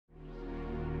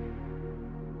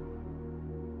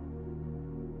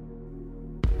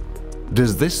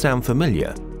Does this sound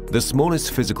familiar? The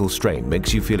smallest physical strain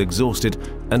makes you feel exhausted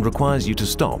and requires you to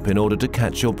stop in order to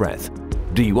catch your breath.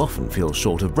 Do you often feel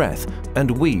short of breath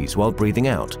and wheeze while breathing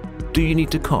out? Do you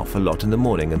need to cough a lot in the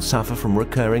morning and suffer from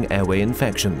recurring airway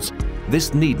infections?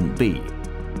 This needn't be.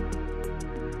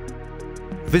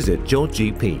 Visit your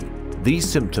GP. These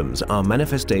symptoms are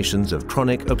manifestations of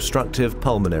chronic obstructive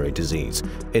pulmonary disease,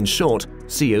 in short,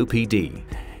 COPD.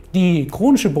 Die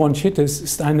chronische Bronchitis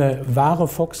ist eine wahre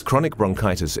Volkskrankheit. Chronic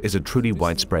bronchitis is a truly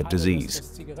widespread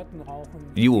disease.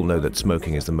 You all know that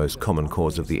smoking is the most common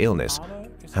cause of the illness.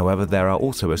 However, there are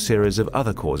also a series of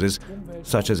other causes,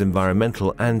 such as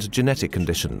environmental and genetic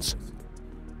conditions.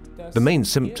 The main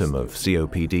symptom of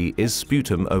COPD is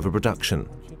sputum overproduction.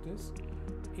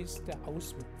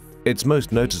 It's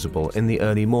most noticeable in the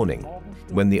early morning,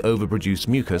 when the overproduced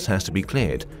mucus has to be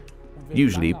cleared,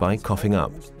 usually by coughing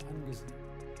up.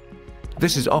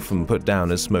 This is often put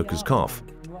down as smoker's cough.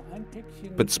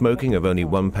 But smoking of only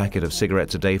 1 packet of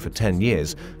cigarettes a day for 10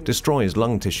 years destroys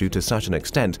lung tissue to such an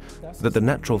extent that the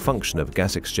natural function of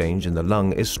gas exchange in the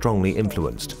lung is strongly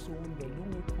influenced.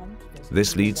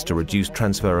 This leads to reduced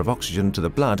transfer of oxygen to the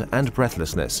blood and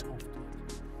breathlessness.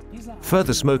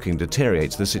 Further smoking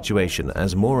deteriorates the situation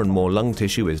as more and more lung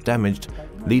tissue is damaged,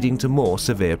 leading to more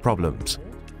severe problems.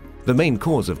 The main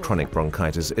cause of chronic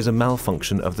bronchitis is a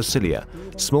malfunction of the cilia,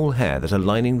 small hair that are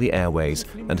lining the airways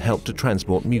and help to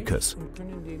transport mucus.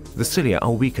 The cilia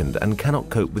are weakened and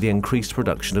cannot cope with the increased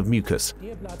production of mucus.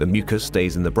 The mucus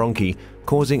stays in the bronchi,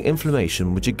 causing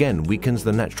inflammation which again weakens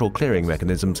the natural clearing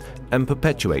mechanisms and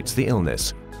perpetuates the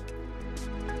illness.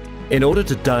 In order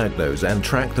to diagnose and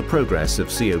track the progress of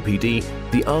COPD,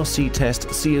 the RC Test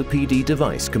COPD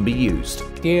device can be used.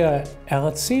 Der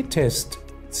RC-Test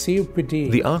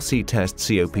COPD. The RC Test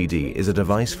COPD is a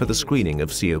device for the screening of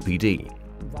COPD.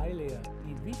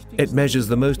 It measures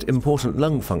the most important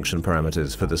lung function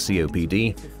parameters for the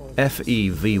COPD,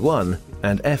 FEV1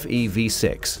 and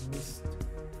FEV6.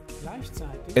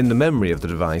 In the memory of the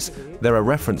device, there are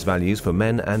reference values for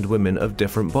men and women of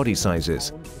different body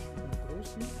sizes.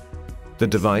 The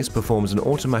device performs an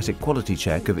automatic quality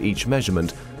check of each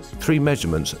measurement. 3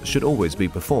 measurements should always be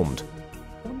performed.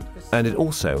 And it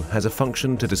also has a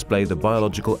function to display the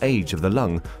biological age of the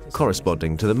lung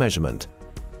corresponding to the measurement.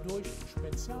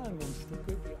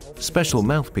 Special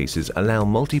mouthpieces allow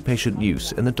multi-patient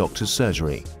use in the doctor's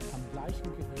surgery.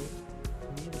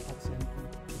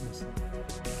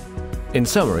 In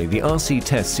summary, the RC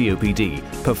Test COPD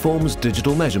performs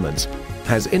digital measurements,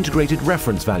 has integrated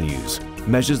reference values,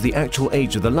 measures the actual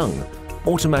age of the lung,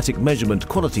 automatic measurement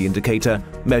quality indicator,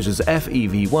 measures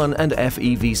FEV1 and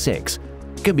FEV6,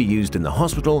 can be used in the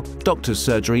hospital, doctor's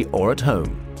surgery or at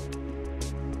home.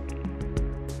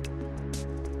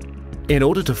 In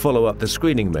order to follow up the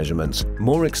screening measurements,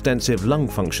 more extensive lung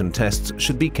function tests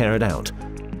should be carried out.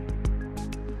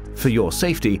 For your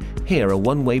safety, here a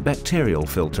one-way bacterial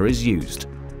filter is used.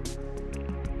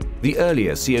 The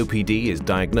earlier COPD is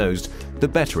diagnosed, the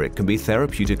better it can be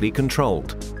therapeutically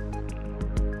controlled.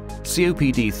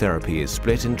 COPD therapy is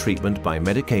split in treatment by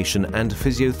medication and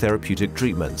physiotherapeutic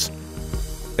treatments.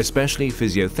 Especially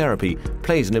physiotherapy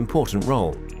plays an important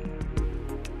role.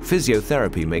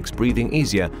 Physiotherapy makes breathing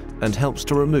easier and helps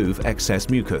to remove excess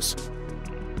mucus.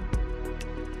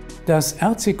 Das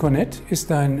RC-Cornet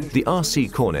ist ein The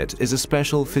RC Cornet is a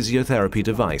special physiotherapy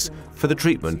device for the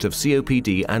treatment of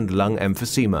COPD and lung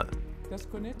emphysema.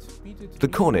 The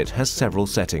Cornet has several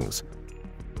settings.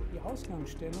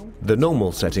 The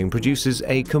normal setting produces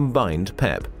a combined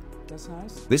PEP.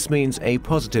 This means a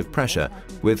positive pressure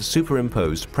with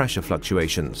superimposed pressure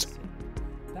fluctuations.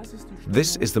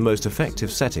 This is the most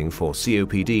effective setting for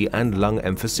COPD and lung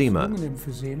emphysema.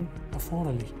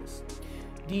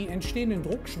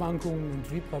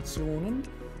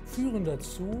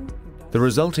 The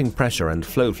resulting pressure and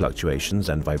flow fluctuations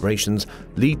and vibrations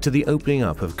lead to the opening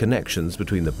up of connections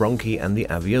between the bronchi and the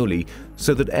alveoli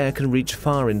so that air can reach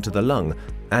far into the lung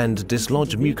and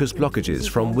dislodge mucus blockages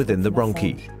from within the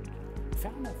bronchi.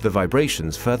 The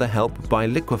vibrations further help by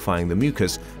liquefying the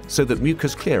mucus so that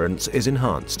mucus clearance is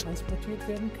enhanced.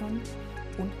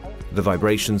 The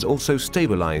vibrations also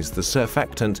stabilize the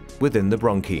surfactant within the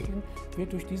bronchi.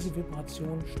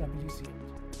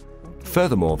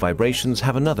 Furthermore, vibrations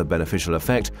have another beneficial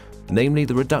effect, namely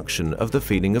the reduction of the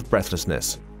feeling of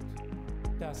breathlessness.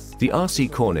 The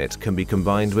RC Cornet can be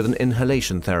combined with an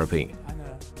inhalation therapy.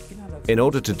 In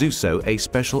order to do so, a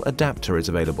special adapter is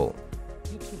available.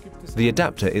 The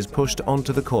adapter is pushed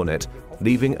onto the cornet,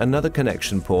 leaving another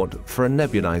connection port for a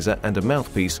nebulizer and a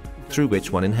mouthpiece through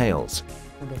which one inhales.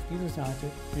 Und auf diese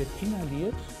Seite wird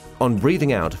inhaliert, On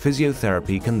breathing out,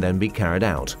 physiotherapy can then be carried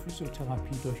out.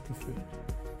 Physiotherapie durchgeführt.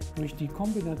 Durch die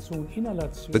Kombination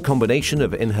Inhalation The combination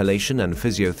of inhalation and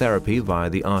physiotherapy via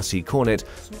the RC cornet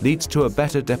leads to a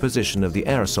better deposition of the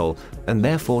aerosol and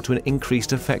therefore to an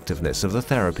increased effectiveness of the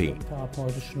therapy.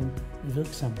 therapeutischen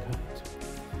Wirksamkeit.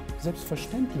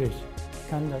 Selbstverständlich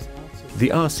kann das The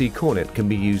RC cornet can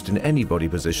be used in any body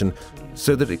position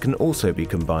so that it can also be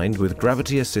combined with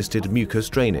gravity-assisted mucus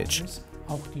drainage.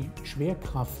 auch die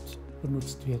Schwerkraft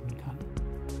benutzt werden kann.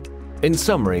 In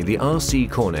summary, the RC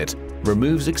cornet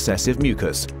removes excessive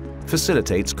mucus,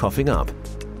 facilitates coughing up,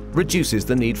 reduces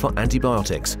the need for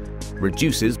antibiotics,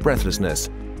 reduces breathlessness,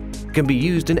 can be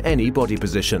used in any body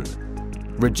position,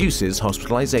 reduces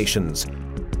hospitalizations,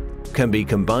 can be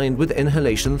combined with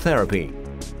inhalation therapy.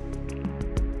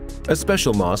 A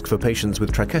special mask for patients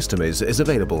with tracheostomies is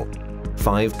available.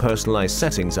 5 personalized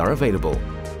settings are available.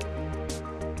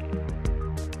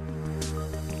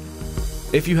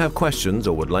 If you have questions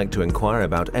or would like to inquire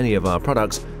about any of our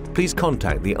products, please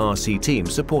contact the RC team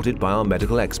supported by our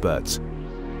medical experts.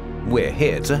 We're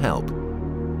here to help.